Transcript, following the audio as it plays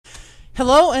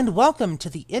Hello and welcome to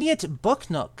the Idiot Book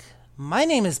Nook. My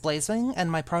name is Blazewing and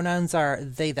my pronouns are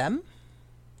they, them.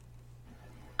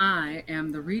 I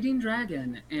am the Reading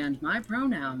Dragon, and my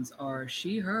pronouns are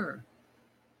she, her.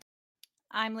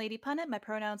 I'm Lady Punnet. My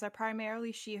pronouns are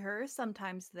primarily she, her,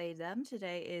 sometimes they, them.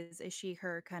 Today is a she,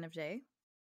 her kind of day.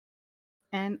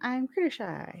 And I'm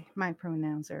Crittershy. My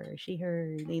pronouns are she,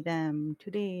 her, they, them.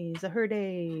 Today is a her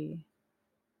day.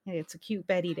 It's a cute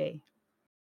Betty day.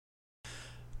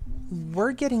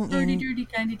 We're getting Hurdy-dirty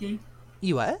kind of day.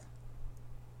 You what?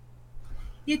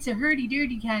 It's a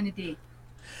hurdy-dirty kind of day.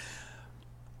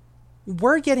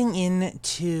 We're getting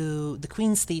into the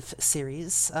Queen's Thief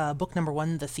series, book number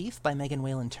 1, The Thief by Megan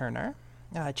Whalen Turner.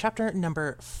 Chapter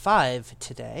number 5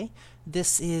 today.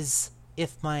 This is,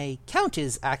 if my count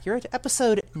is accurate,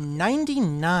 episode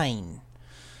 99.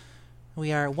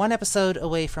 We are one episode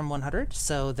away from 100,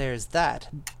 so there's that.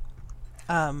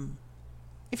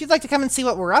 If you'd like to come and see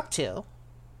what we're up to,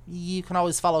 you can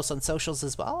always follow us on socials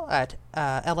as well at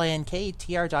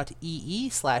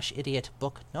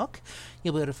linktr.ee/idiotbooknook.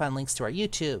 You'll be able to find links to our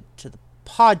YouTube, to the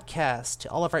podcast, to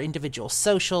all of our individual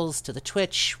socials, to the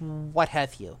Twitch, what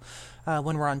have you.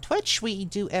 When we're on Twitch, we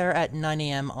do air at 9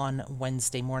 a.m. on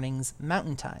Wednesday mornings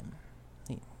Mountain Time.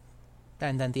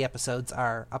 And then the episodes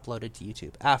are uploaded to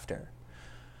YouTube after.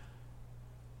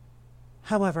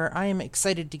 However, I am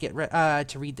excited to get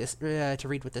to read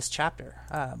with this chapter.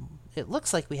 It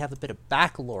looks like we have a bit of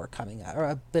back lore coming up, or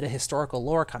a bit of historical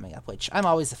lore coming up, which I'm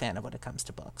always a fan of when it comes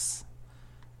to books.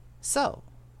 So,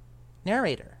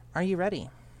 narrator, are you ready?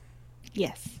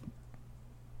 Yes.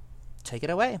 Take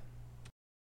it away.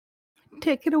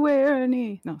 Take it away,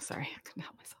 Ernie. No, sorry. I couldn't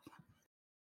help myself.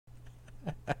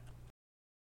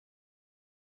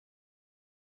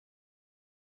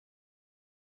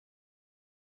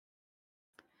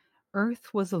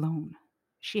 Earth was alone.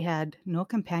 She had no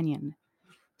companion.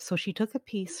 So she took a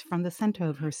piece from the center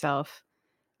of herself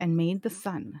and made the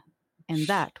sun, and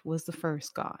that was the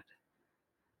first god.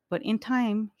 But in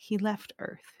time, he left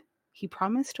Earth. He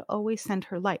promised to always send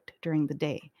her light during the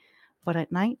day, but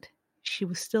at night, she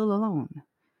was still alone.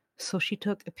 So she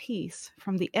took a piece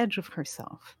from the edge of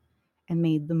herself and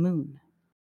made the moon.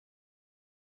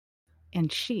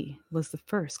 And she was the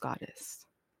first goddess.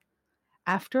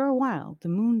 After a while, the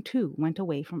moon too went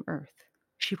away from Earth.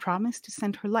 She promised to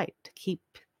send her light to keep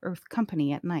Earth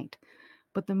company at night,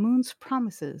 but the moon's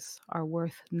promises are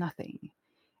worth nothing,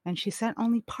 and she sent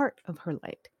only part of her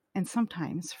light, and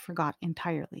sometimes forgot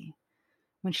entirely.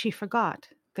 When she forgot,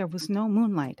 there was no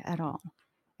moonlight at all,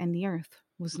 and the earth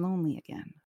was lonely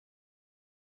again.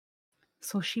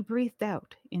 So she breathed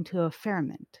out into a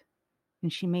firmament,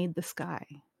 and she made the sky.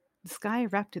 The sky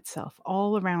wrapped itself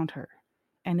all around her,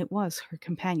 and it was her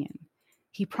companion.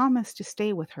 He promised to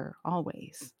stay with her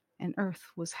always, and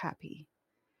Earth was happy.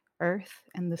 Earth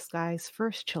and the sky's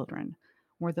first children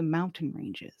were the mountain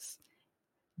ranges.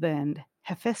 Then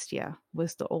Hephaestia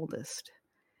was the oldest.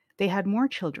 They had more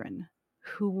children,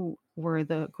 who were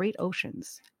the great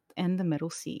oceans and the middle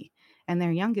sea, and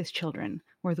their youngest children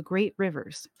were the great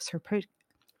rivers,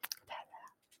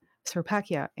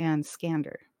 Serpacia and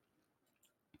Scander.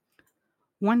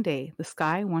 One day, the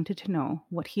sky wanted to know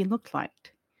what he looked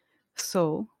like.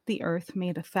 So the earth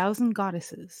made 1,000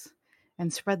 goddesses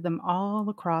and spread them all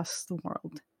across the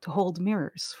world to hold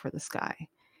mirrors for the sky.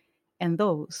 And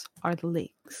those are the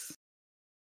lakes.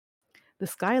 The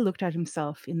sky looked at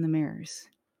himself in the mirrors.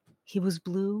 He was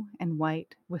blue and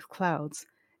white with clouds,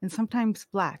 and sometimes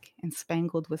black and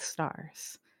spangled with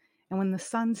stars. And when the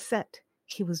sun set,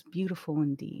 he was beautiful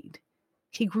indeed.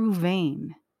 He grew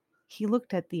vain. He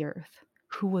looked at the earth,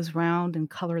 who was round and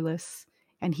colorless,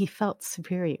 and he felt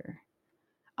superior.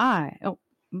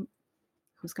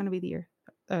 Who's going to be the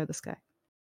sky?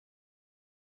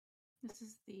 This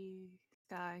is the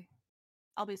sky.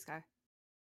 I'll be sky.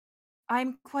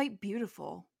 I'm quite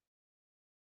beautiful,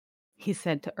 he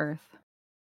said to Earth.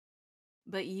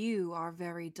 but you are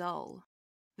very dull.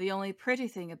 The only pretty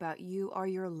thing about you are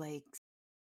your legs.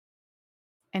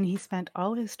 And he spent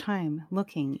all his time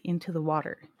looking into the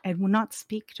water and would not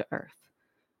speak to Earth.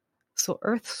 So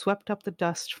Earth swept up the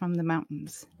dust from the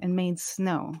mountains and made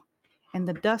snow, and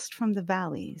the dust from the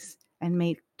valleys and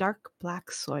made dark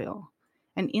black soil.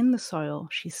 And in the soil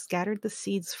she scattered the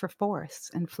seeds for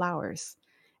forests and flowers,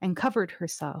 and covered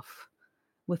herself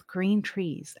with green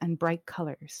trees and bright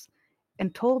colors,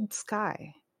 and told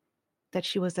Sky that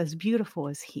she was as beautiful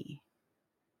as he.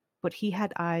 But he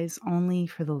had eyes only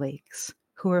for the lakes,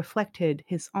 who reflected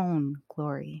his own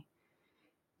glory.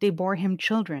 They bore him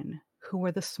children, who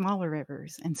were the smaller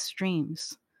rivers and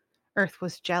streams. Earth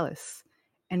was jealous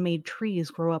and made trees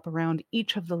grow up around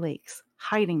each of the lakes,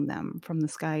 hiding them from the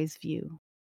sky's view.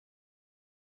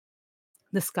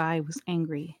 The sky was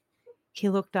angry. He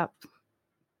looked up.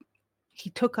 He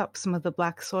took up some of the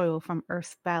black soil from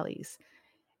Earth's valleys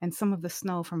and some of the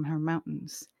snow from her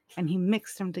mountains, and he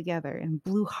mixed them together and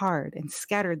blew hard and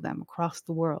scattered them across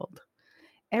the world.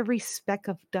 Every speck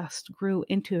of dust grew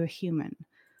into a human,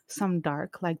 some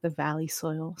dark like the valley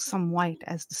soil, some white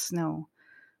as the snow.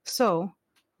 So,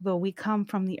 though we come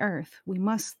from the earth, we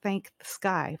must thank the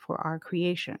sky for our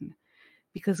creation,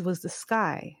 because it was the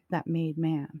sky that made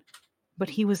man. But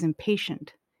he was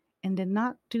impatient and did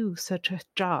not do such a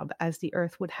job as the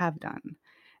earth would have done.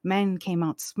 Men came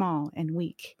out small and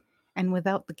weak, and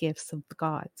without the gifts of the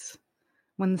gods.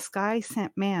 When the sky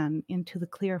sent man into the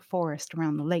clear forest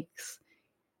around the lakes,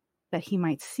 that he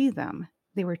might see them,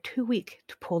 they were too weak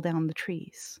to pull down the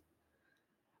trees.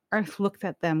 Earth looked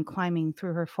at them climbing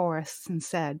through her forests and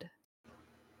said,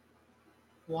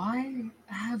 Why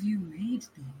have you made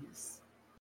these?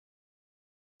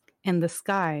 and the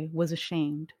sky was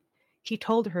ashamed. He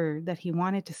told her that he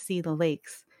wanted to see the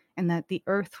lakes and that the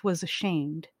earth was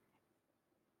ashamed.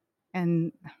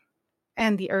 And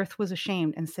the earth was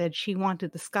ashamed and said she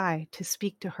wanted the sky to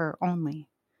speak to her only.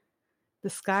 The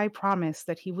sky promised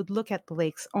that he would look at the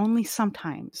lakes only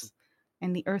sometimes,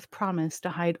 and the earth promised to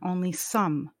hide only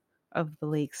some of the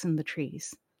lakes and the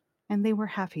trees, and they were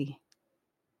happy.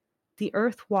 The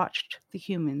earth watched the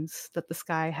humans that the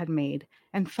sky had made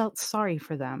and felt sorry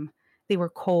for them. They were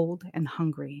cold and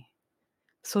hungry.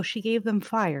 So she gave them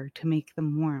fire to make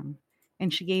them warm,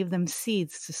 and she gave them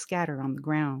seeds to scatter on the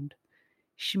ground.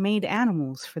 She made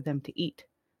animals for them to eat,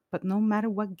 but no matter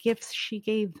what gifts she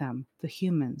gave them, the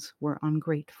humans were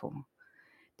ungrateful.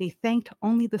 They thanked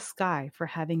only the sky for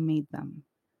having made them.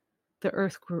 The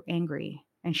earth grew angry,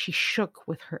 and she shook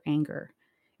with her anger,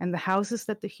 and the houses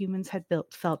that the humans had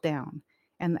built fell down,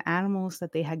 and the animals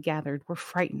that they had gathered were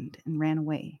frightened and ran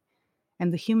away,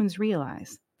 and the humans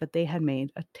realized that they had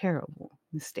made a terrible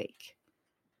mistake.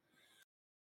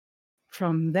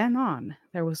 From then on,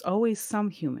 there was always some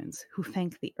humans who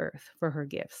thanked the earth for her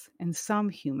gifts, and some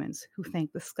humans who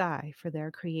thanked the sky for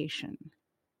their creation.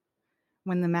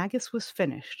 When the magus was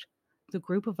finished, the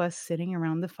group of us sitting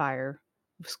around the fire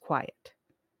was quiet.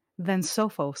 Then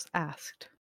Sophos asked,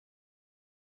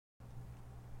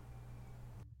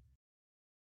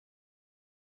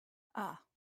 Ah.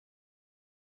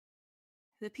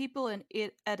 The people in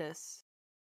Edis,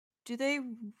 do they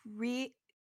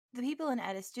the people in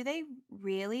Edis, do they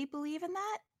really believe in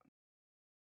that?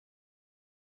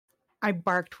 I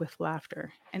barked with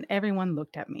laughter, and everyone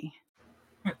looked at me.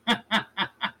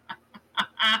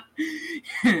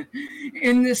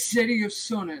 In the city of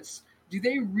Sunis, do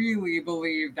they really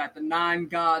believe that the 9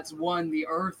 gods won the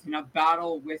earth in a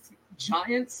battle with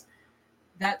giants?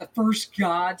 That the first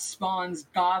god spawns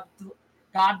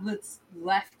godlets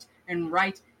left and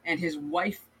right, and his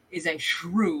wife is a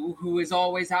shrew who is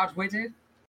always outwitted?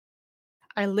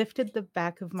 I lifted the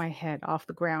back of my head off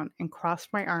the ground and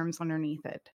crossed my arms underneath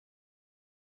it.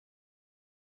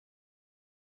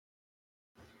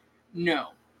 No,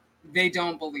 they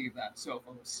don't believe that,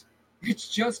 Sophos. It's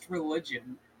just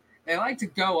religion. They like to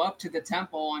go up to the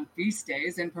temple on feast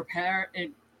days and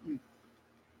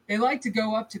They like to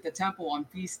go up to the temple on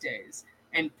feast days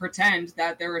and pretend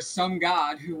that there is some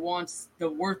god who wants the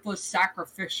worthless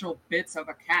sacrificial bits of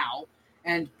a cow,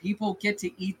 and people get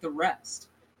to eat the rest.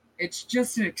 It's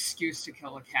just an excuse to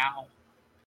kill a cow.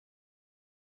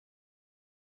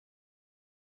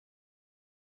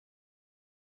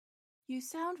 You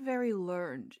sound very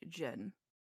learned, Jin.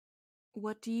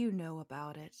 What do you know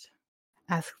about it?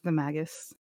 Asked the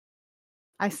magus.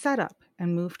 I sat up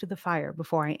and moved to the fire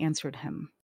before I answered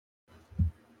him.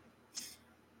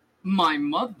 My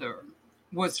mother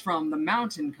was from the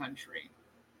mountain country.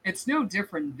 It's no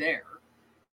different there.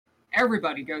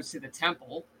 Everybody goes to the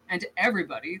temple, and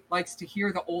everybody likes to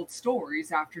hear the old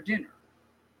stories after dinner.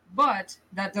 But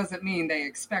that doesn't mean they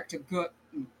expect a good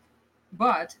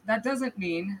But that doesn't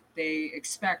mean they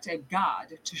expect a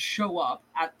god to show up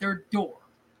at their door.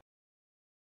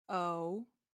 Oh.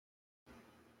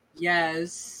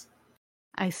 Yes.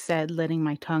 I said, letting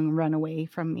my tongue run away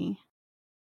from me.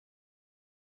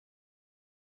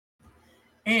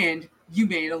 And you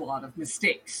made a lot of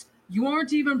mistakes. You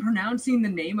aren't even pronouncing the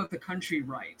name of the country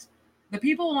right. The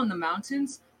people on the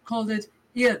mountains called it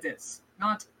Iadis,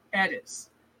 not Edis.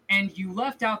 And you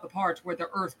left out the part where the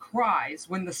earth cries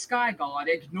when the sky god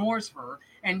ignores her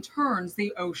and turns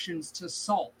the oceans to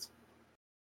salt.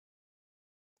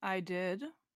 I did?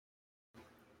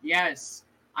 Yes,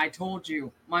 I told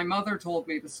you. My mother told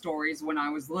me the stories when I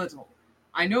was little.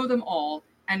 I know them all,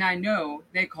 and I know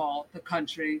they call the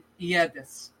country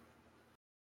Iedis.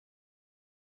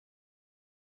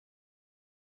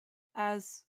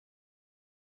 As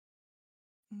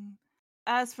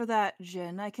As for that,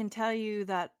 Jin, I can tell you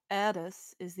that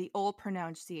Edis is the old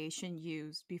pronunciation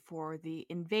used before the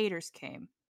invaders came.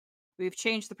 We've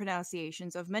changed the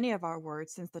pronunciations of many of our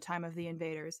words since the time of the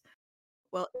invaders.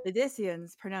 Well,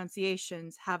 Edisians'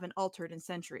 pronunciations haven't altered in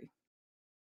century.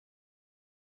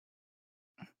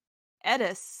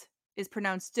 Edis is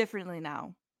pronounced differently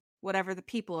now, whatever the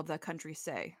people of that country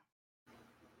say.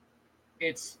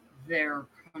 It's their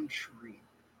country.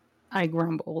 I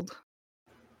grumbled.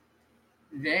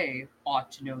 They ought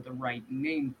to know the right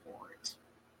name for it.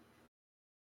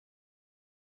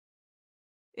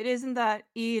 It isn't that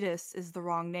Edis is the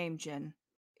wrong name, Jin.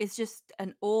 It's just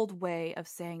an old way of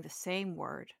saying the same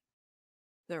word.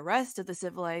 The rest of the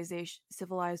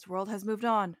civilized world has moved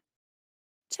on.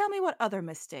 Tell me what other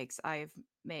mistakes I've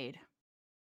made.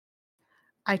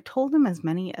 I told him as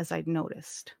many as I'd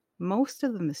noticed. Most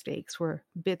of the mistakes were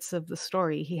bits of the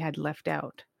story he had left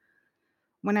out.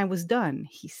 When I was done,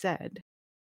 he said,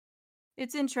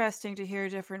 It's interesting to hear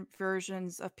different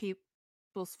versions of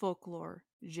people's folklore,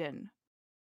 Jin.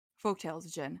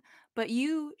 Folktales, Jin. But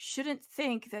you shouldn't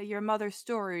think that your mother's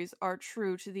stories are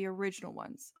true to the original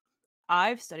ones.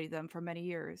 I've studied them for many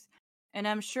years, and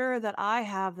I'm sure that I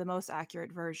have the most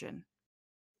accurate version.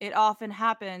 It often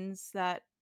happens that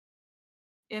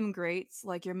immigrants,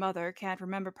 like your mother, can't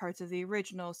remember parts of the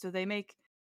original, so they make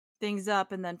things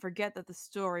up and then forget that the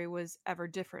story was ever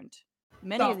different.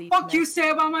 The fuck you say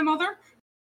about my mother?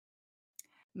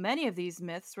 Many of these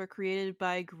myths were created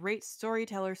by great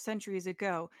storytellers centuries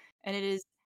ago, and it is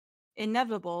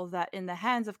inevitable that in the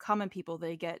hands of common people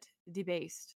they get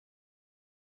debased.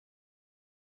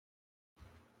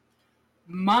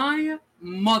 My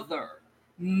mother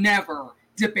never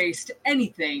debased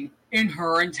anything in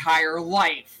her entire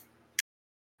life.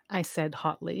 I said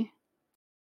hotly.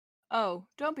 Oh,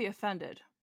 don't be offended.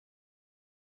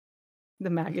 The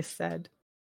magus said.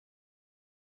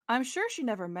 I'm sure she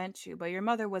never meant to, but your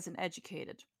mother wasn't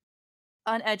educated.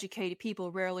 Uneducated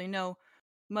people rarely know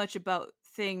much about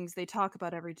things they talk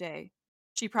about every day.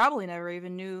 She probably never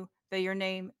even knew that your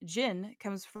name, Jin,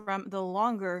 comes from the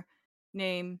longer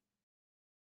name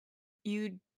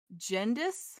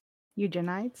Eugendis?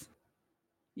 Eugenides?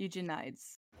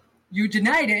 Eugenides.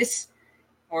 Eugenitis,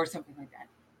 or something like that.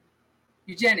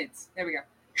 Eugenics. There we go.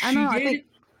 I don't know.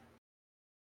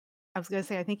 I was going to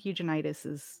say, I think eugenitis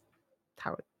is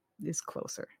how it is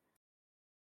closer.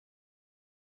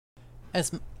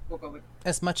 We'll go with.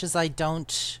 As much as I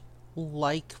don't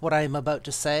like what I'm about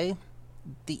to say,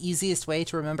 the easiest way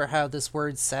to remember how this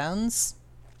word sounds,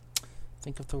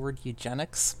 think of the word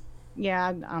eugenics.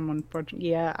 Yeah, I'm unfortunate.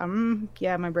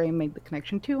 Yeah, my brain made the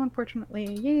connection too,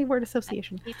 unfortunately. Yay, word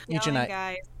association. Keep yelling,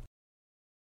 guys.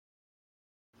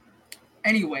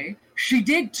 Anyway, she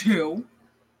did too.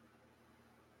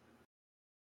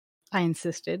 I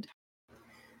insisted.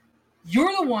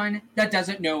 You're the one that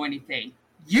doesn't know anything.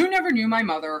 You never knew my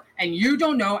mother, and you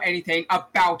don't know anything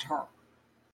about her.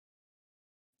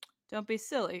 Don't be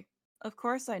silly. Of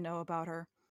course I know about her.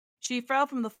 She fell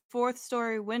from the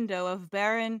 4th-story window of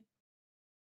Baron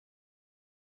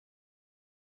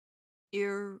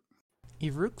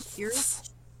Irukh's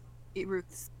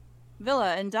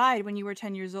villa and died when you were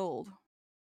 10 years old.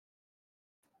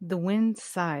 The wind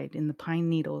sighed in the pine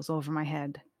needles over my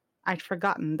head. I'd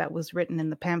forgotten that was written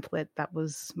in the pamphlet that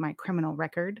was my criminal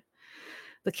record.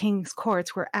 The king's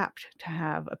courts were apt to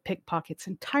have a pickpocket's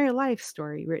entire life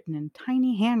story written in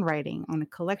tiny handwriting on a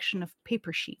collection of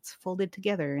paper sheets folded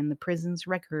together in the prison's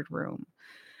record room.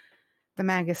 The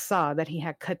magus saw that he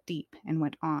had cut deep and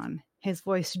went on. His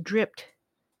voice dripped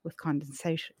with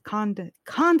condescension.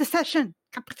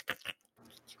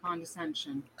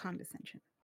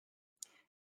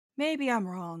 Maybe I'm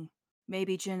wrong.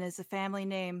 Maybe Jin is a family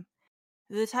name.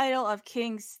 The title of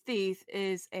King's Thief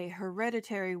is a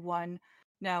hereditary one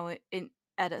now in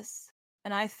Edis,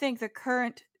 and I think the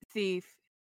current thief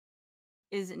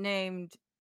is named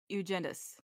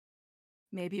Eugendis.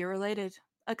 Maybe you're related.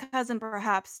 A cousin,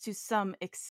 perhaps, to some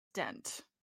extent.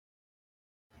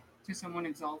 To someone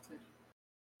exalted.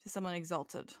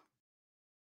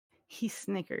 He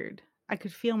snickered. I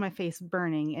could feel my face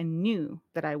burning and knew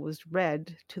that I was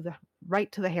red right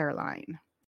to the hairline.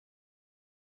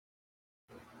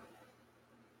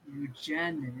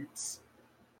 Eugenics.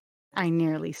 I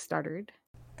nearly stuttered.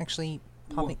 Actually,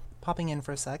 popping in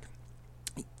for a sec.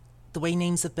 The way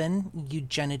names have been,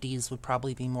 Eugenides would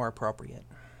probably be more appropriate.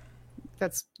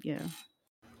 That's, yeah.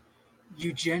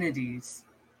 Eugenides.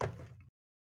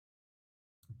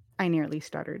 I nearly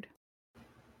stuttered.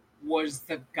 Was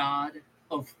the god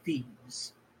of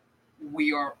thieves.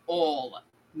 We are all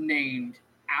named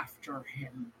after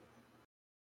him.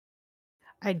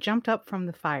 I jumped up from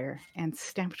the fire and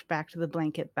stamped back to the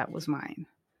blanket that was mine.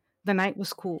 The night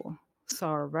was cool, so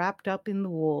I wrapped up in the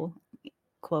wool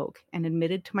cloak and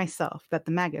admitted to myself that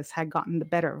the Magus had gotten the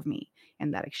better of me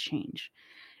in that exchange.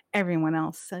 Everyone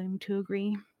else seemed to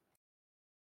agree.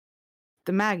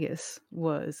 The Magus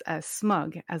was as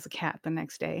smug as a cat the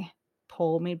next day.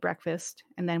 Pole made breakfast,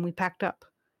 and then we packed up,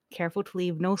 careful to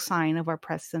leave no sign of our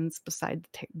presence beside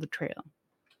the trail.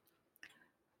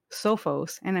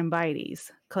 Sophos and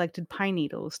Ambiades collected pine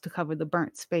needles to cover the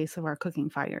burnt space of our cooking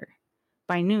fire.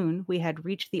 By noon, we had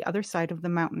reached the other side of the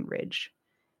mountain ridge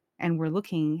and were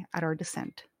looking at our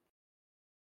descent.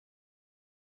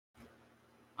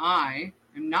 I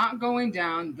am not going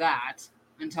down that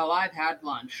until I've had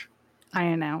lunch. I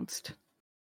announced.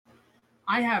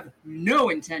 I have no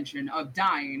intention of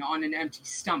dying on an empty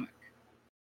stomach.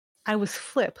 I was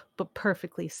flip but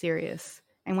perfectly serious,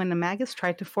 and when the Magus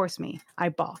tried to force me, I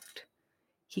balked.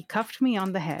 He cuffed me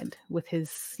on the head with his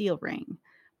seal ring,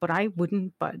 but I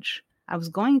wouldn't budge. I was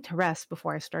going to rest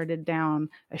before I started down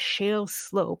a shale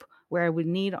slope where I would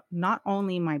need not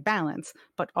only my balance,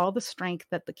 but all the strength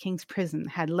that the king's prison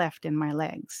had left in my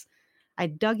legs. I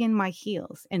dug in my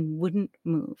heels and wouldn't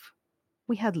move.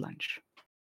 We had lunch.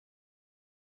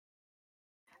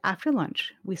 After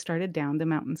lunch, we started down the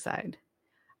mountainside.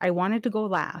 I wanted to go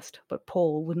last, but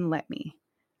Pole wouldn't let me.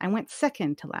 I went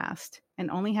second to last and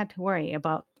only had to worry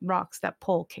about rocks that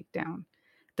Pole kicked down.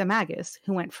 The Magus,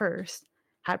 who went first,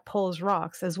 had Pole's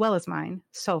rocks as well as mine,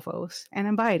 Sophos, and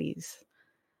Ambiades.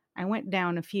 I sent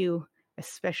down a few,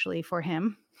 especially for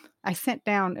him,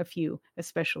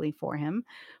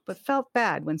 but felt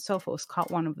bad when Sophos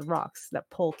caught one of the rocks that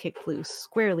Pole kicked loose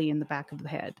squarely in the back of the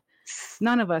head.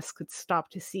 None of us could stop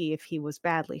to see if he was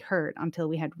badly hurt until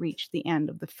we had reached the end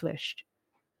of the flysch.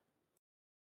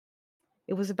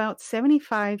 It was about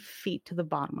 75 feet to the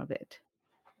bottom of it,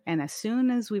 and as soon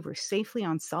as we were safely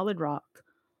on solid rock,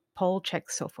 Pole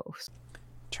checked Sophos.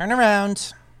 Turn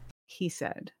around, he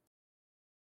said.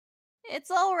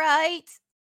 It's all right,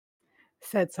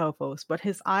 said Sophos, but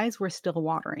his eyes were still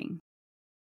watering.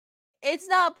 It's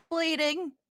not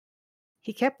bleeding.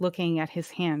 He kept looking at his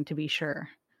hand to be sure.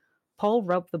 Pole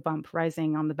rubbed the bump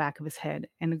rising on the back of his head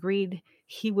and agreed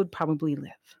he would probably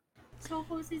live.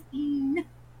 Sophos is in.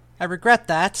 I regret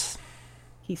that,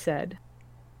 he said,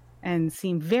 and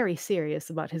seemed very serious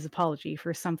about his apology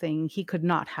for something he could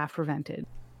not have prevented.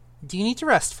 Do you need to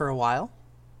rest for a while?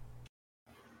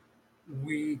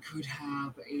 We could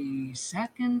have a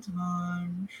second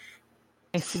lunch,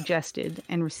 I suggested,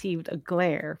 and received a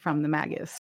glare from the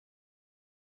Magus.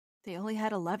 They only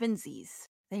had 11sies.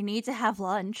 They need to have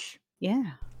lunch.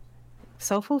 Yeah.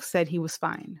 Sophos said he was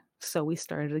fine, so we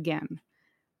started again.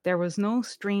 There was no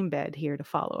stream bed here to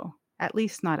follow, at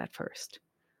least not at first.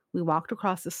 We walked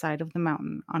across the side of the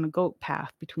mountain on a goat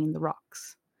path between the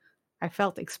rocks. I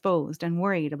felt exposed and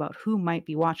worried about who might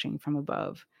be watching from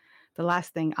above. The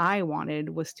last thing I wanted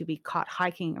was to be caught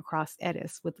hiking across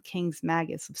Eddis with the King's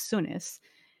Magus of Sunis,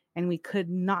 and we could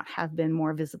not have been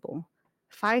more visible.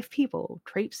 5 people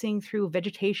traipsing through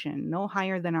vegetation no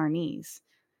higher than our knees.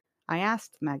 I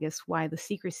asked Magus why the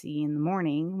secrecy in the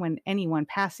morning when anyone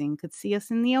passing could see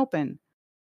us in the open.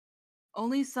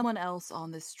 Only someone else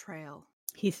on this trail,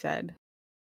 he said.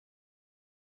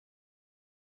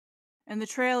 And the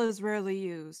trail is rarely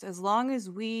used. As long as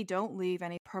we don't leave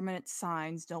any permanent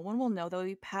signs, no one will know that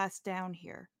we passed down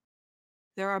here.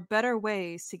 There are better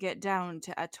ways to get down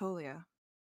to Atolia.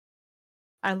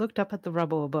 I looked up at the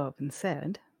rubble above and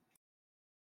said,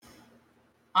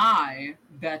 I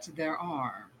bet there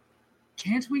are.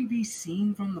 Can't we be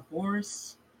seen from the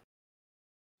forest?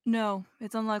 No,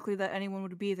 it's unlikely that anyone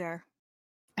would be there.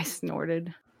 I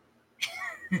snorted.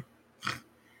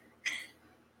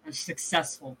 A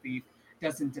successful thief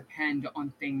doesn't depend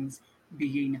on things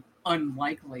being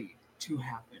unlikely to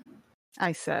happen,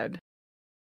 I said.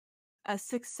 A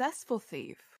successful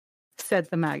thief, said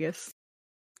the Magus.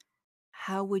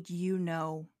 How would you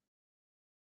know?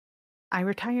 I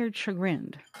retired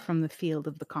chagrined from the field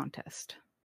of the contest.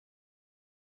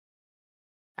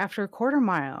 After a quarter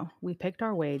mile, we picked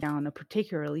our way down a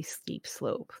particularly steep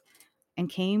slope and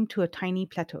came to a tiny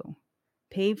plateau,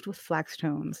 paved with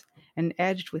flagstones and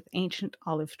edged with ancient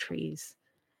olive trees.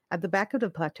 At the back of the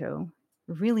plateau,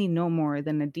 really no more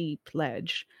than a deep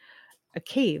ledge, a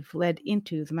cave led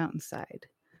into the mountainside.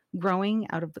 Growing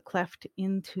out of the cleft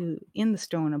in the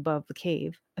stone above the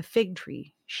cave, a fig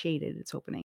tree shaded its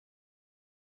opening.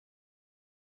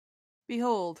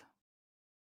 Behold.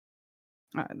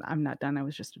 I'm not done. I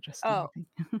was just adjusting. Oh.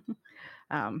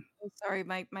 Oh, sorry,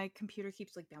 my computer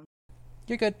keeps down.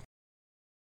 You're good.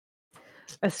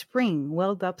 A spring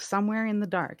welled up somewhere in the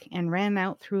dark and ran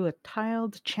out through a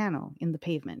tiled channel in the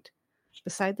pavement.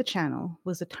 Beside the channel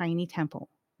was a tiny temple,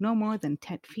 no more than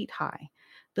 10 feet high,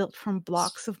 built from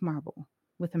blocks of marble,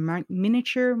 with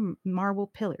miniature marble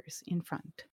pillars in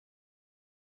front.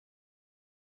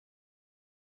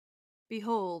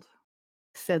 Behold,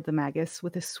 Said the Magus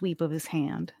with a sweep of his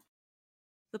hand.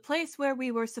 the place where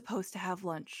we were supposed to have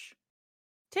lunch.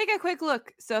 Take a quick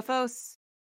look, Sophos.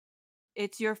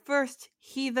 It's your first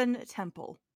heathen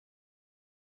temple.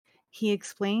 He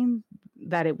explained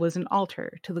that it was an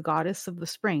altar to the goddess of the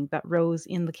spring that rose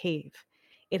in the cave.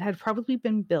 It had probably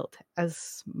been built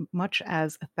as much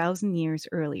as 1,000 years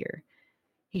earlier.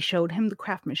 He showed him the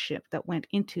craftsmanship that went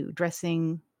into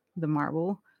dressing the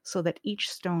marble so that each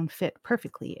stone fit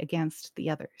perfectly against the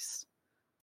others.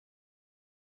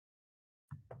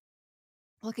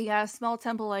 Looking at a small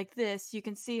temple like this, you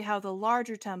can see how the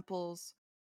larger temples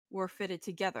were fitted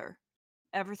together.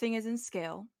 Everything is in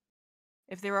scale.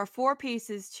 If there are 4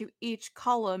 pieces to each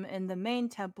column in the main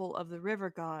temple of the river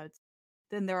gods,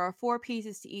 then there are 4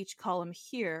 pieces to each column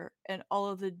here, and all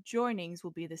of the joinings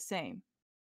will be the same.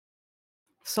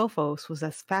 Sophos was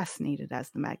as fascinated as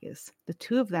the Magus. The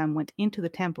two of them went into the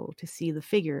temple to see the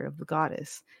figure of the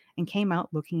goddess and came out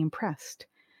looking impressed.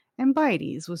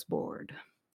 Ambiades was bored.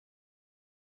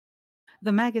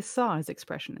 The Magus saw his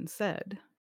expression and said,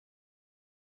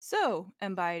 So,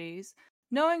 Ambiades,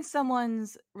 knowing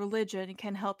someone's religion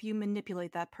can help you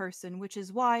manipulate that person, which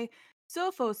is why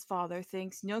Sophos' father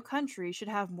thinks no country should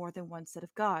have more than one set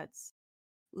of gods.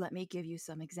 Let me give you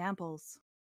some examples.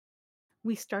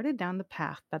 We started down the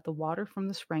path that the water from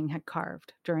the spring had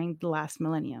carved during the last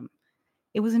millennium.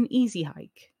 It was an easy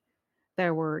hike.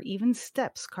 There were even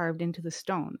steps carved into the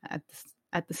stone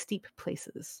at the steep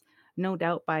places, no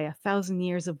doubt by 1,000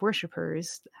 years of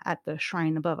worshippers at the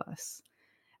shrine above us.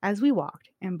 As we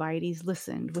walked, Ambiades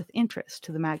listened with interest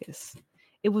to the Magus.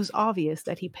 It was obvious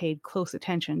that he paid close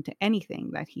attention to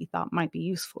anything that he thought might be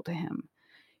useful to him.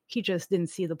 He just didn't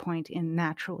see the point in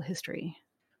natural history.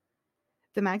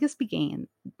 The Magus began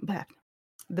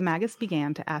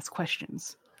to ask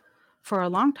questions. For a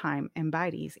long time,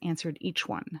 Ambiades answered each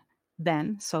one.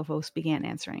 Then Sophos began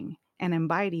answering, and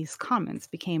Ambiades' comments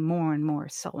became more and more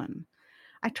sullen.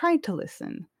 I tried to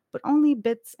listen, but only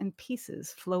bits and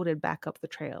pieces floated back up the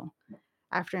trail.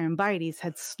 After Ambiades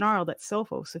had snarled at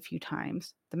Sophos a few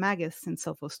times, the Magus sent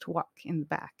Sophos to walk in the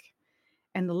back,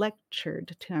 and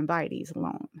lectured to Ambiades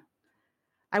alone.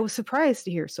 I was surprised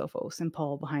to hear Sophos and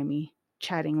Paul behind me,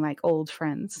 chatting like old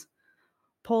friends.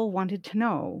 Paul wanted to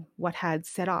know what had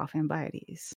set off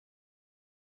Ambiades.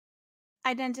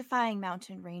 Identifying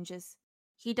mountain ranges.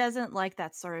 He doesn't like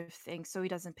that sort of thing, so he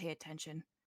doesn't pay attention.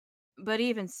 But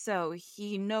even so,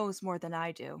 he knows more than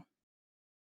I do.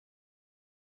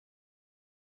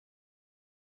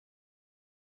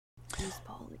 Who's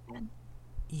Paul again?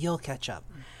 You'll catch up.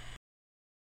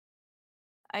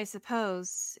 I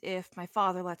suppose, if my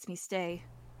father lets me stay.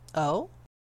 Oh?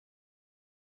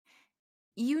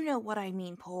 You know what I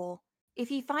mean, Paul. If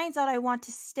he finds out I want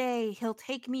to stay, he'll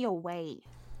take me away.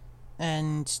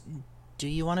 And do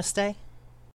you want to stay?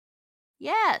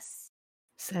 Yes.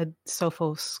 Said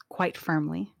Sophos quite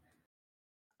firmly.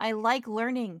 I like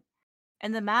learning,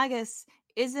 and the Magus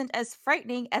isn't as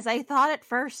frightening as I thought at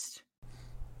first.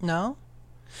 No?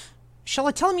 Shall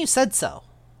I tell him you said so?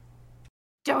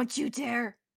 Don't you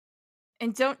dare!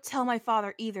 And don't tell my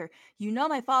father either. You know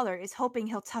my father is hoping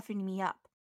he'll toughen me up.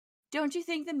 Don't you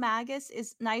think the Magus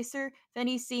is nicer than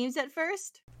he seems at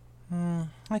first?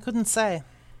 I couldn't say.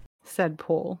 Said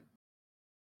Paul.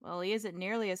 Well, he isn't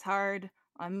nearly as hard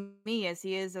on me as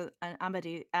he is on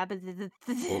Ambiades.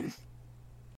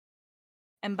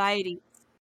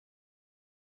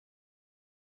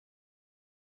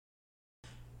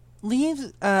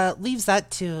 Leaves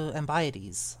that to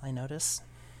Ambiades, I notice.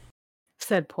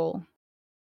 Said Paul.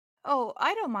 Oh,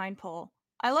 I don't mind Paul.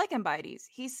 I like Ambiades.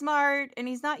 He's smart, and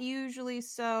he's not usually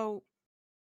so...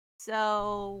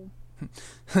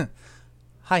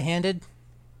 High-handed?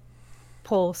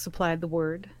 Paul supplied the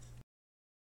word.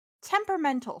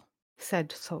 temperamental. Said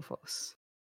Sophos.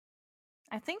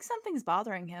 I think something's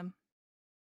bothering him.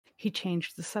 He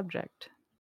changed the subject.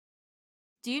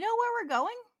 Do you know where we're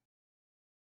going?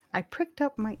 I pricked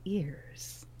up my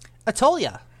ears.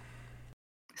 Atolia!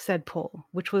 Said Paul,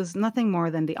 which was nothing more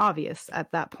than the obvious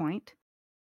at that point.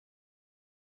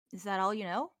 Is that all you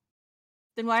know?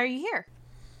 Then why are you here?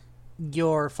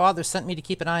 Your father sent me to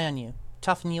keep an eye on you,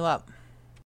 toughen you up.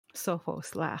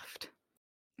 Sophos laughed.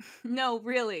 No,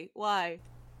 really, why?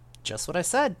 Just what I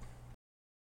said.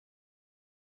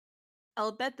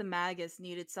 I'll bet the Magus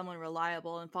needed someone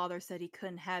reliable, and father said he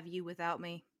couldn't have you without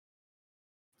me.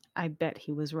 I bet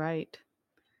he was right.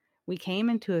 We came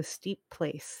into a steep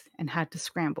place and had to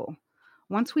scramble.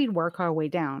 Once we'd work our way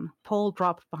down, Pole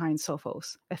dropped behind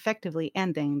Sophos, effectively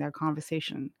ending their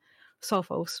conversation.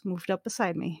 Sophos moved up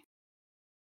beside me.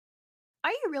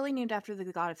 Are you really named after the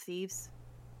god of thieves?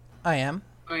 I am.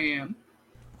 I am.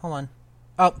 Hold on.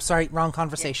 Oh, sorry, wrong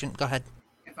conversation. Go ahead.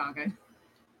 It's all good.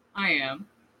 I am.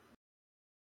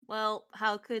 Well,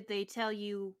 how could they tell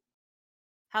you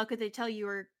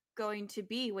were going to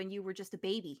be when you were just a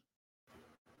baby?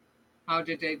 How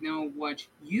did they know what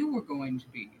you were going to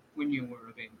be when you were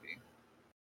a baby?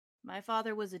 My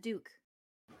father was a duke.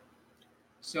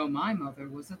 So my mother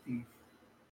was a thief.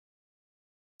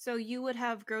 So you would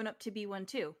have grown up to be one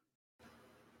too.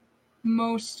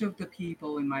 Most of the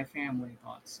people in my family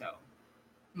thought so.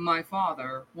 My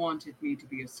father wanted me to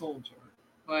be a soldier,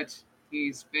 but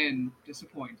he's been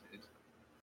disappointed.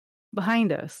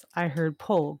 Behind us, I heard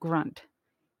Pole grunt.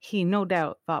 He no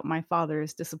doubt thought my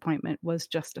father's disappointment was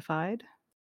justified.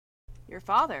 Your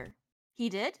father? He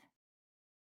did?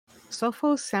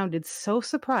 Sophos sounded so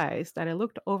surprised that I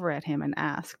looked over at him and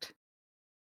asked,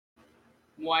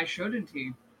 Why shouldn't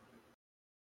he?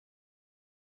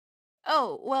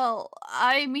 Oh, well,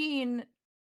 I mean,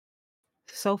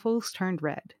 Sophos turned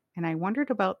red, and I wondered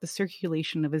about the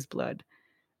circulation of his blood.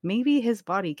 Maybe his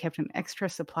body kept an extra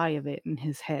supply of it in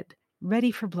his head, ready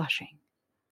for blushing.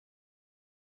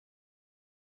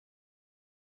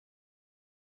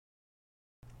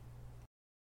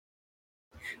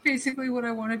 Basically, what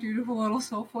I want to do to the little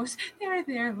soul force.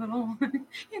 There, little one.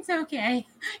 It's okay.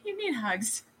 You need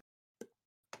hugs.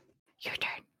 Your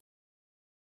turn.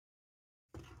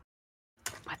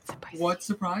 What surprises What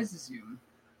surprises you?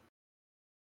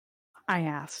 I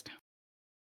asked.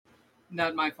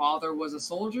 That my father was a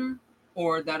soldier,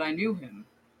 or that I knew him?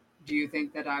 Do you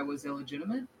think that I was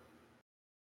illegitimate?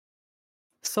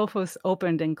 Sophos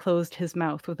opened and closed his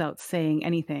mouth without saying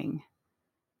anything.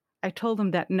 I told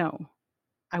him that no,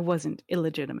 I wasn't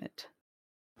illegitimate.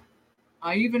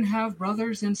 I even have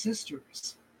brothers and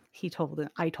sisters.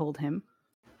 I told him.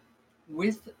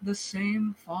 With the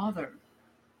same father.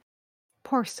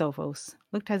 Poor Sophos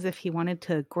looked as if he wanted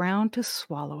the ground to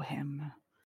swallow him.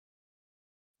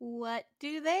 what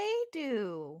do they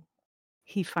do?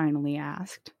 He finally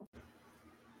asked.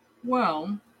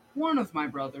 Well, one of my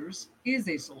brothers is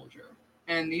a soldier,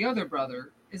 and the other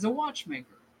brother is a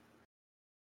watchmaker.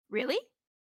 Really?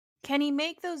 Can he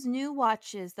make those new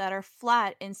watches that are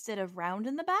flat instead of round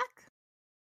in the back?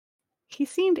 He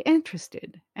seemed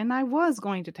interested, and I was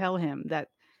going to tell him that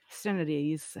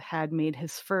Stenides had made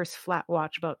his first flat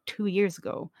watch about 2 years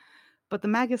ago, but the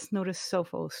magus noticed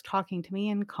Sophos talking to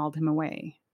me and called him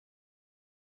away.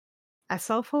 As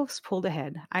Sophos pulled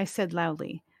ahead, I said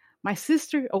loudly, My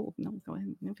sister... Oh, no, go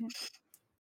ahead.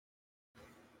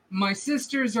 My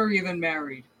sisters are even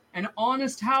married, and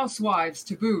honest housewives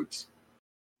to boot.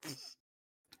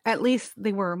 At least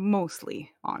they were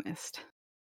mostly honest.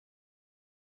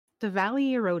 The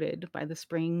valley eroded by the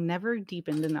spring never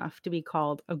deepened enough to be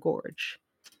called a gorge.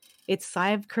 Its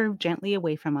side curved gently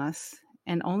away from us,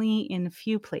 and only in a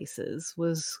few places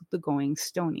was the going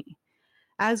stony.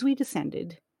 As we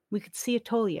descended, we could see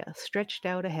Atolia stretched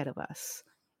out ahead of us,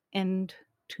 and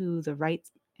to the right,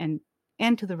 and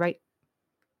to the right.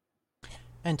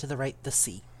 And to the right, the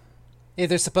sea. Yeah,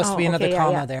 there's supposed to be Oh, another okay,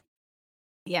 comma yeah. there.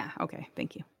 Yeah, okay,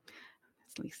 thank you.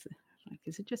 At least,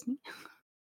 is it just me?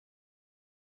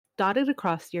 Dotted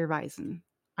across the horizon,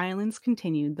 islands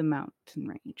continued the mountain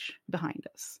range behind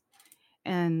us.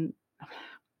 And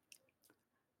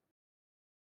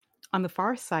on the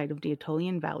far side of the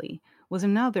Aetolian Valley was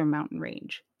another mountain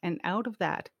range, and out of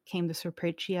that came the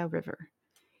Serpretia River.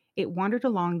 It wandered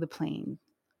along the plain,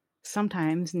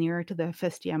 sometimes nearer to the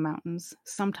Hephaestia Mountains,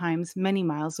 sometimes many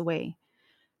miles away.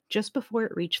 Just before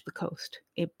it reached the coast,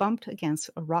 it bumped against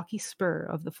a rocky spur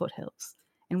of the foothills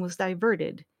and was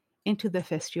diverted into the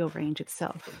Hephaestial Range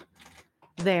itself.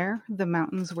 There, the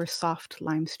mountains were soft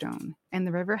limestone, and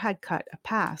the river had cut a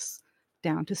pass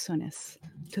down to Sunis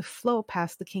to flow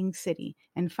past the king's city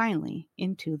and finally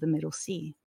into the Middle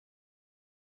Sea.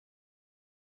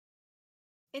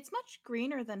 It's much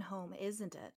greener than home,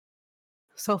 isn't it?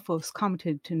 Sophos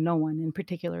commented to no one in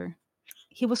particular.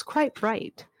 He was quite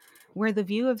right. Where the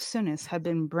view of Sunis had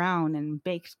been brown and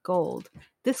baked gold,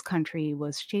 this country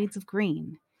was shades of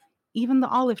green. Even the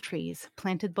olive trees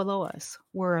planted below us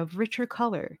were of richer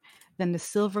color than the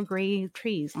silver-gray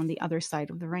trees on the other side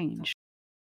of the range.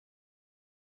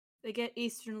 They get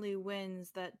easterly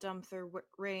winds that dump their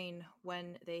rain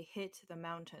when they hit the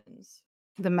mountains.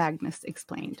 The Magnus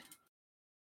explained.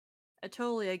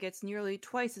 Atolia gets nearly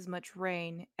twice as much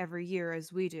rain every year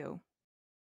as we do.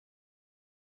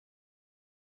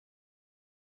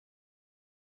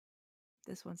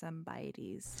 This one's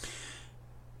Ambiades.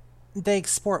 They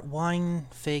export wine,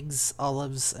 figs,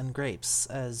 olives, and grapes,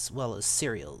 as well as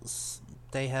cereals.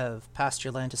 They have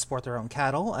pasture land to sport their own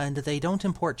cattle, and they don't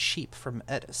import sheep from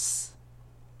Edis.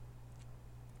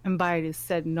 Ambiades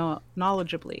said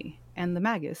knowledgeably, and the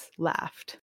Magus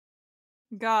laughed.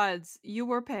 Gods, you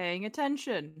were paying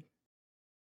attention.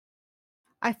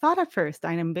 I thought at first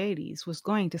Ambiades was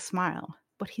going to smile,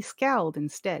 but he scowled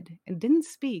instead and didn't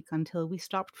speak until we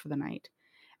stopped for the night.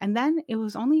 And then it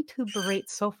was only to berate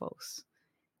Sophos.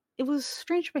 It was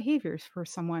strange behaviors for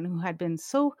someone who had been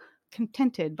so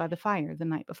contented by the fire the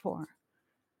night before.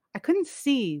 I couldn't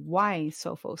see why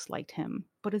Sophos liked him,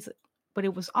 but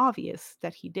it was obvious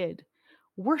that he did.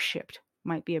 Worshipped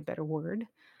might be a better word.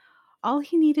 All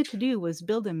he needed to do was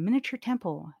build a miniature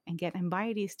temple and get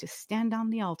Ambiades to stand on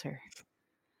the altar.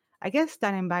 I guess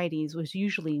that Ambiades was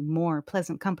usually more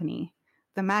pleasant company.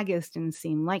 The Magus didn't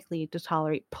seem likely to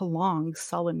tolerate prolonged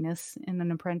sullenness in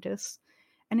an apprentice,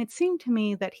 and it seemed to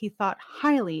me that he thought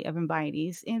highly of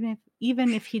Ambiades,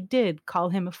 even if he did call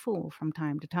him a fool from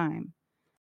time to time.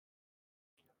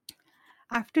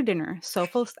 After dinner,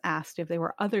 Sophos asked if there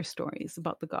were other stories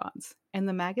about the gods, and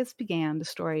the Magus began the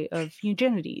story of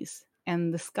Eugenides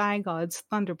and the sky god's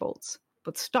thunderbolts,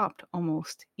 but stopped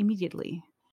almost immediately.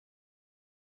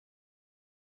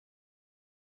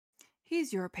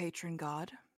 He's your patron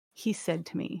god. He said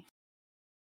to me,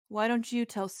 Why don't you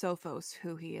tell Sophos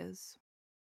who he is?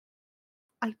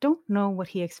 I don't know what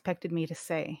he expected me to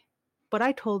say, but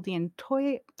I told the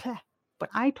entire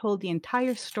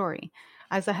story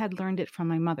as I had learned it from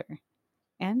my mother,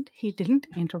 and he didn't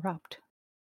interrupt.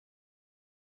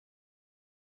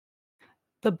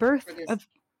 The birth of...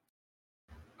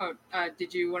 Oh,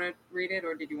 did you want to read it,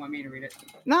 or did you want me to read it?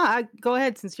 No, go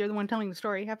ahead, since you're the one telling the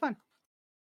story. Have fun.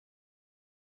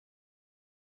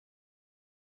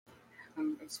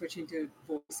 I'm switching to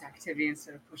voice activity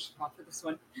instead of push talk for this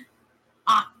one.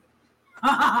 Ah! Ha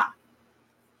ha ha!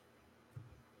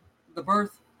 The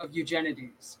birth of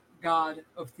Eugenides, god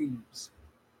of Thebes.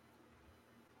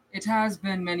 It has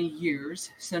been many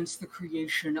years since the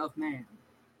creation of man,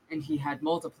 and he had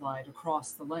multiplied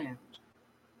across the land.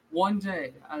 One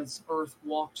day, as Earth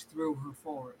walked through her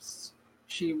forests,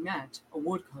 she met a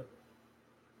woodcutter.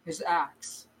 His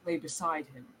axe lay beside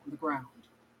him on the ground,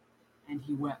 and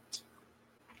he wept.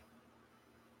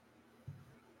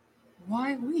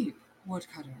 Why weep,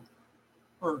 woodcutter?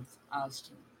 Earth asked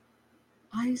him.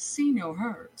 I see no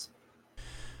hurt.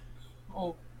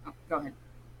 Oh, go ahead,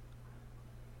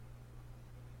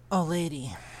 Oh,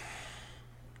 lady,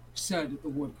 said the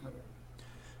woodcutter.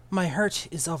 my hurt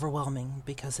is overwhelming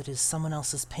because it is someone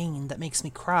else's pain that makes me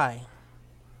cry.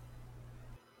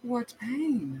 What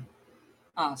pain?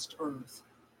 Asked Earth,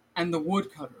 and the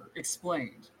woodcutter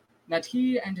explained that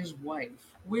he and his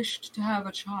wife wished to have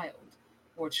a child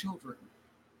or children,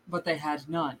 but they had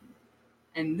none,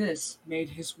 and this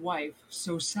made his wife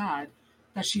so sad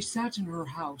that she sat in her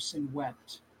house and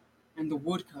wept, and the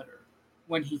woodcutter,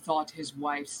 when he thought of his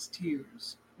wife's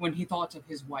tears,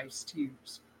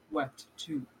 wept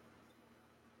too.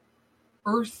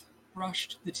 Earth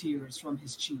brushed the tears from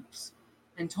his cheeks,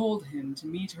 and told him to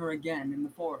meet her again in the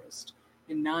forest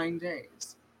in 9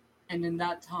 days, and in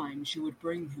that time she would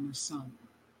bring him a son.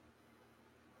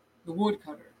 The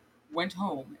woodcutter went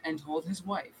home and told his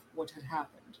wife what had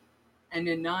happened, and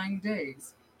in 9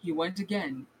 days he went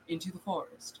again into the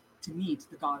forest to meet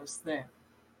the goddess there.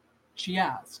 She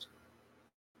asked,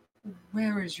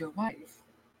 Where is your wife?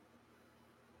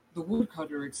 The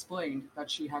woodcutter explained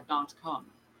that she had not come.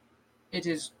 It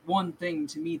is one thing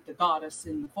to meet the goddess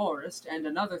in the forest, and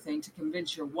another thing to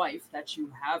convince your wife that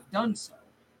you have done so.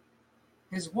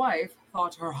 His wife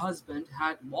thought her husband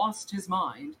had lost his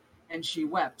mind, and she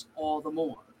wept all the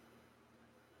more.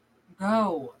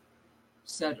 Go,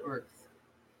 said Earth,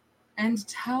 and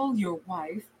tell your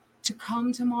wife to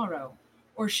come tomorrow,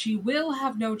 or she will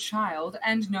have no child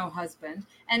and no husband,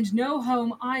 and no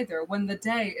home either when the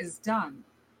day is done.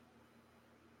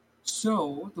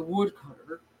 So the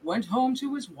woodcutter went home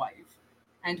to his wife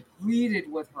and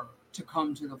pleaded with her to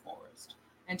come to the forest,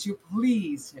 and to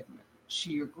please him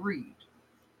she agreed.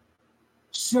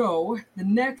 So the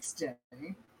next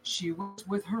day she was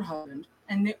with her husband,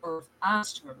 and the Earth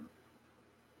asked her,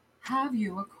 Have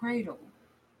you a cradle?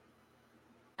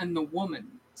 And the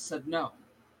woman said no.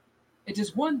 It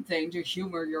is one thing to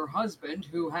humor your husband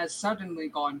who has suddenly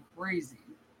gone crazy,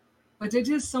 but it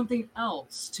is something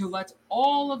else to let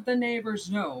all of the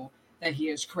neighbors know that he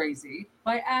is crazy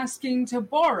by asking to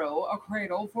borrow a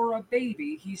cradle for a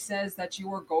baby he says that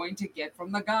you are going to get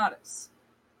from the goddess.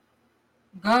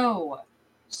 Go,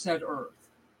 said Earth,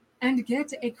 And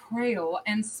get a cradle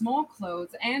and small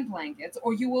clothes and blankets,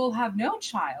 or you will have no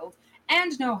child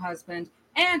and no husband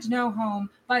and no home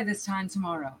by this time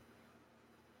tomorrow.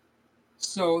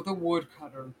 So the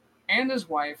woodcutter and his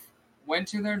wife went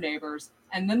to their neighbors,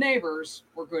 and the neighbors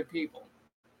were good people.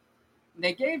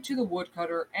 They gave to the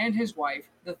woodcutter and his wife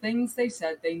the things they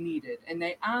said they needed, and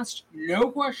they asked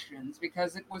no questions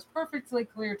because it was perfectly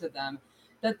clear to them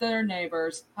that their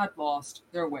neighbors had lost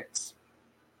their wits.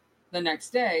 The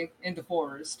next day, in the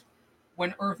forest,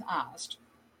 when Earth asked,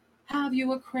 "Have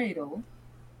you a cradle?"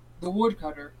 the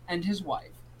woodcutter and his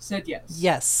wife said yes.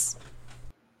 Yes.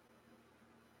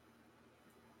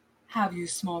 "Have you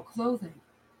small clothing?"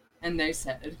 And they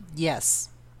said, Yes.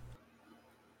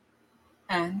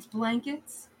 "And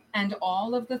blankets? And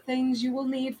all of the things you will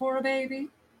need for a baby?"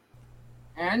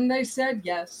 And they said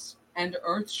yes, and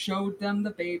Earth showed them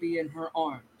the baby in her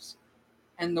arms.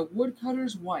 And the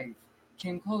woodcutter's wife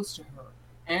came close to her,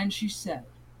 and she said,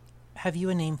 Have you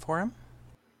a name for him?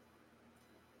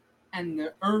 and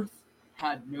the Earth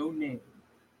had no name.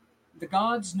 The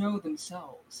gods know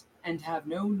themselves, and have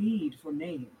no need for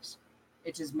names.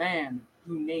 It is man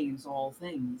who names all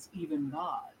things, even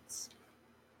gods.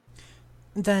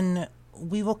 Then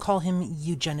we will call him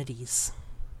Eugenides,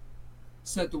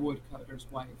 Said the woodcutter's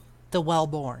wife. the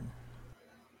well-born.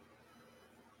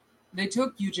 They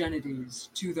took Eugenides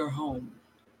to their home,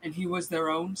 and he was their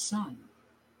own son.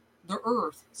 The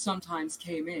earth sometimes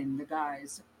came in the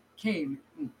guise came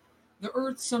the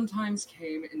earth sometimes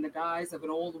came in the guise of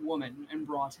an old woman and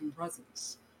brought him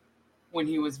presents. When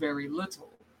he was very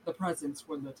little, the presents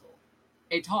were little.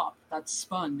 A top that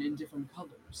spun in different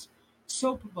colors,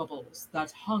 soap bubbles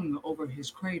that hung over his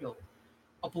cradle,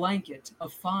 a blanket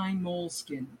of fine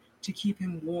moleskin to keep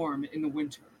him warm in the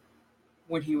winter.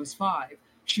 When he was 5,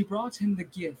 she brought him the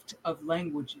gift of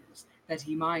languages that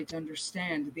he might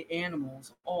understand the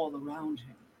animals all around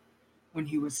him. When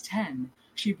he was 10,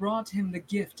 she brought him the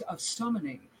gift of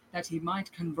summoning that he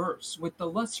might converse with the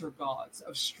lesser gods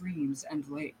of streams and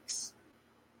lakes.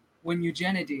 When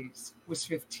Eugenides was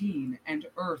 15 and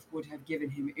Earth would have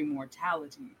given him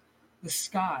immortality, the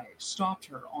sky stopped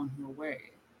her on her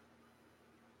way.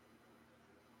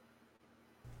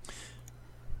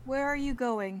 Where are you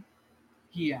going?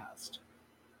 He asked.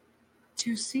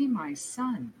 To see my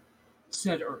son,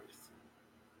 said Earth.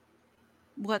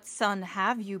 What son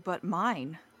have you but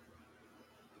mine?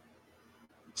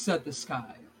 Said the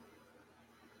sky.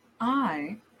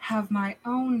 I have my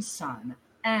own son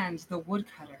and the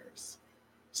woodcutter's,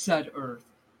 said Earth,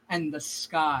 and the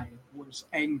sky was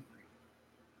angry.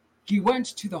 He went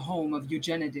to the home of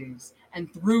Eugenides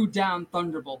and threw down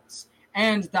thunderbolts,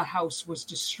 and the house was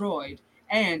destroyed,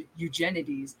 and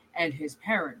Eugenides and his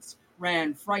parents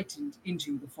ran frightened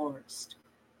into the forest.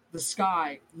 The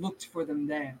sky looked for them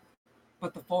there,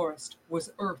 but the forest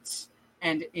was Earth's,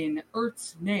 and in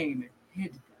Earth's name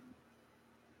hid them.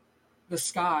 The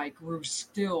sky grew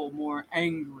still more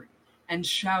angry and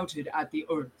shouted at the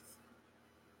earth.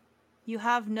 You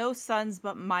have no sons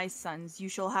but my sons. You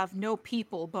shall have no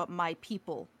people but my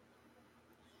people.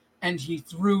 And he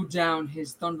threw down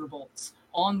his thunderbolts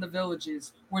on the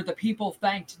villages where the people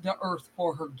thanked the earth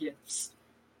for her gifts.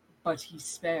 But he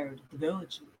spared the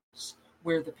villages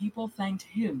where the people thanked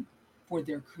him for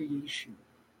their creation.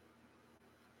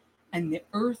 And the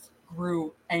earth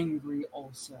grew angry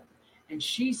also, and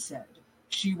she said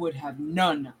she would have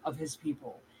none of his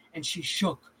people, and she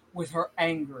shook with her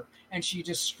anger, and she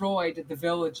destroyed the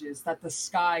villages that the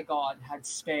sky god had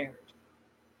spared.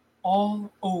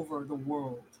 All over the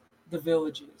world, the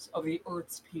villages of the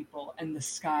earth's people and the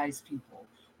sky's people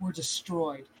were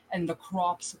destroyed, and the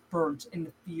crops burnt in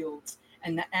the fields,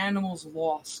 and the animals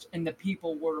lost, and the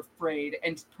people were afraid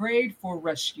and prayed for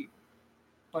rescue.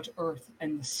 But earth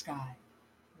and the sky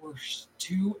were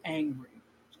too angry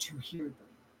to hear them.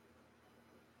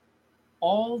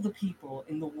 All the people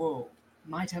in the world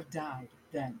might have died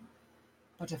then,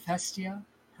 but Hephaestia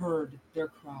heard their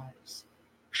cries.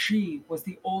 She was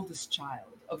the oldest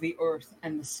child of the earth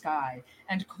and the sky,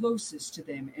 and closest to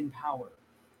them in power.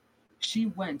 She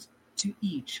went to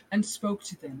each and spoke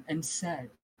to them and said,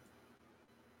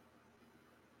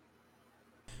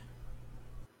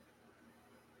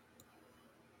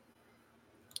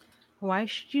 Why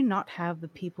should you not have the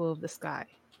people of the sky?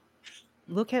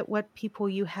 Look at what people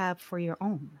you have for your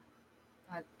own.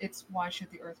 It's why should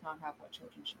the earth not have what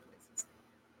children she pleases?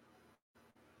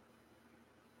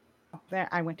 Oh, there,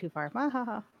 I went too far.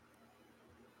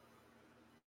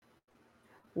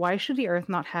 Why should the earth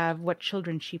not have what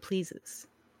children she pleases?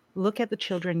 Look at the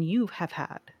children you have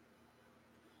had.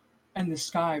 And the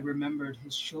sky remembered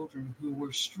his children who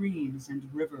were streams and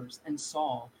rivers, and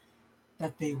saw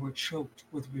that they were choked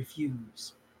with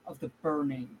refuse of the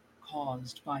burning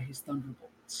caused by his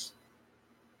thunderbolts.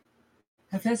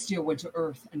 Hephaestia went to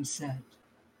earth and said,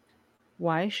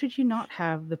 Why should you not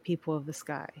have the people of the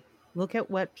sky? Look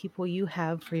at what people you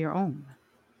have for your own.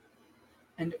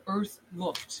 and earth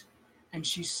looked, and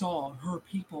she saw her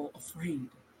people afraid,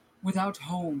 without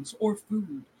homes or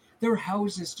food, their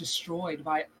houses destroyed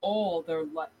by all their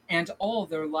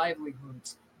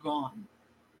livelihoods gone.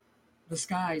 The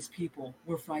sky's people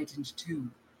were frightened too,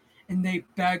 and they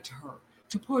begged her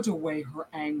to put away her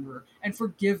anger and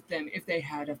forgive them if they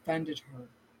had offended her.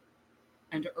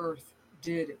 And earth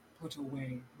did put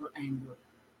away her anger,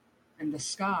 and the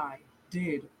sky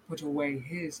did put away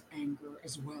his anger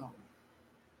as well.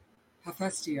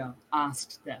 Hephaestia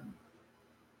asked them,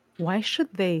 Why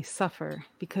should they suffer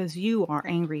because you are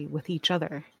angry with each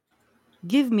other?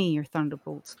 Give me your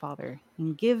thunderbolts, Father,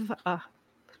 and give up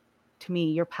to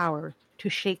me your power to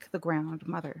shake the ground,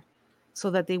 Mother,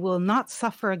 so that they will not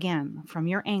suffer again from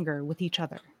your anger with each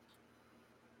other.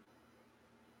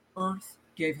 Earth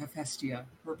gave Hephaestia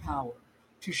her power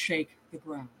to shake the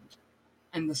ground,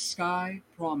 and the sky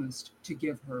promised to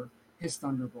give her his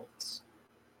thunderbolts.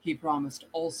 He promised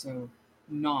also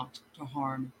not to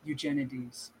harm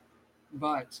Eugenides,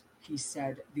 but he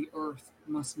said the earth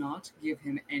must not give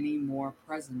him any more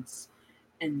presents,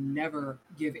 and never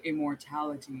give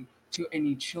immortality to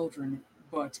any children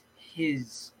but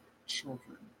his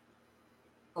children.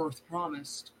 Earth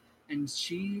promised, and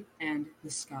she and the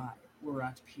sky were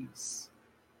at peace.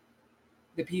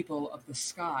 The people of the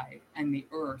sky and the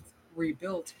earth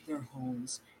rebuilt their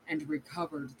homes and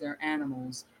recovered their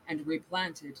animals and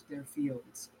replanted their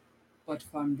fields. But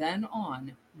from then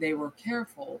on, they were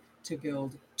careful to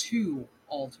build 2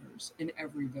 altars in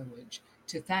every village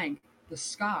to thank the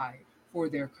sky for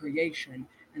their creation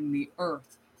and the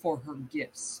earth for her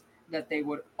gifts, that they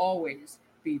would always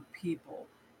be people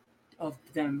of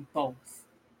them both.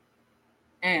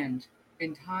 And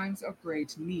in times of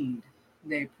great need,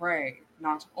 they pray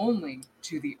not only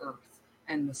to the earth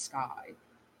and the sky,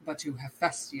 but to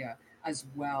Hephaestia as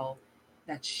well,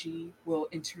 that she will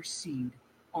intercede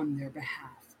on their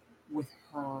behalf with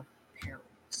her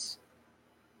parents.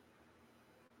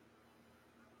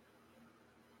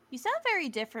 You sound very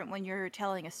different when you're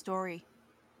telling a story.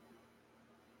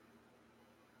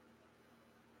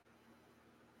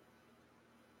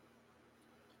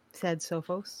 Said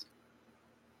Sophos.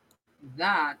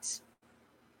 That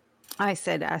I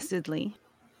said acidly.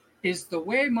 is the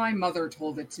way my mother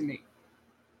told it to me.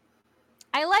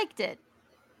 I liked it.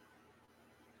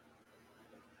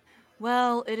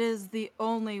 Well, it is the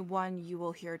only one you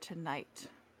will hear tonight.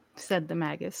 Said the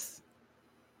Magus.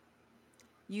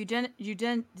 Eugenides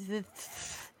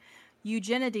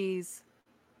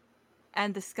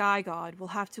and the Sky God will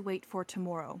have to wait for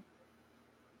tomorrow.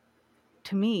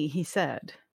 To me, he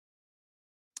said,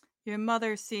 Your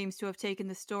mother seems to have taken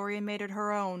the story and made it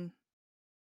her own.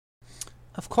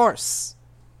 Of course.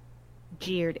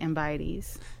 Jeered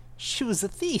Ambiades. She was a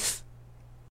thief.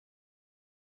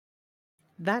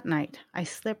 That night, I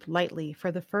slept lightly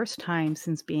for the first time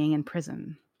since being in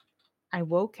prison. I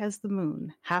woke as the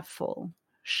moon, half full,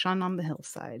 shone on the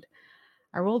hillside.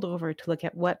 I rolled over to look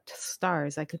at what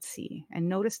stars I could see and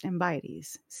noticed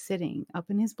Ambiades sitting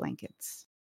up in his blankets.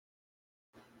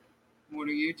 What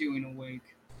are you doing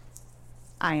awake?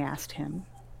 I asked him.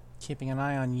 Keeping an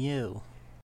eye on you.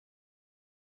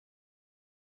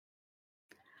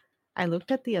 I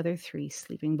looked at the other 3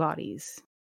 sleeping bodies.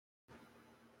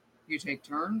 You take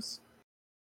turns?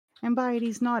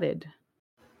 Ambiades nodded.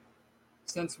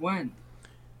 Since when?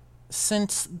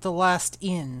 Since the last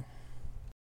inn.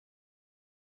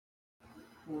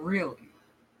 Really?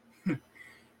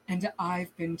 And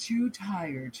I've been too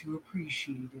tired to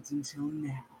appreciate it until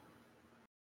now.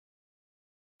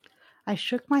 I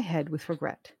shook my head with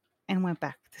regret and went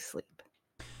back to sleep.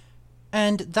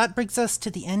 And that brings us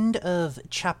to the end of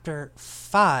chapter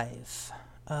 5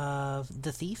 of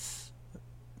The Thief,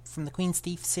 from the Queen's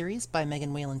Thief series by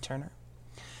Megan Whalen Turner.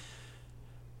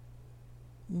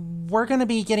 We're going to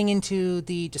be getting into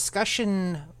the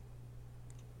discussion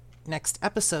next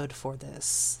episode for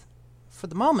this. For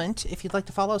the moment, if you'd like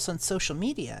to follow us on social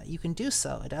media, you can do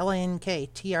so at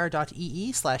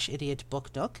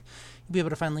linktr.ee/idiotbooknook. You'll be able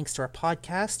to find links to our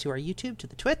podcast, to our YouTube, to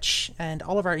the Twitch, and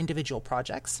all of our individual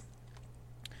projects.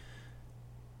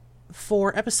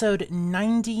 For episode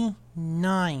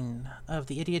 99 of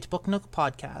the Idiot Book Nook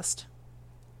podcast,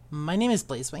 my name is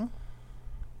Blazewing.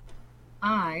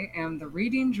 I am the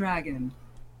Reading Dragon.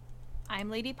 I'm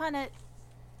Lady Punnet.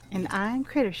 And I'm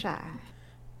Crittershy.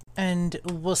 And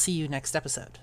we'll see you next episode.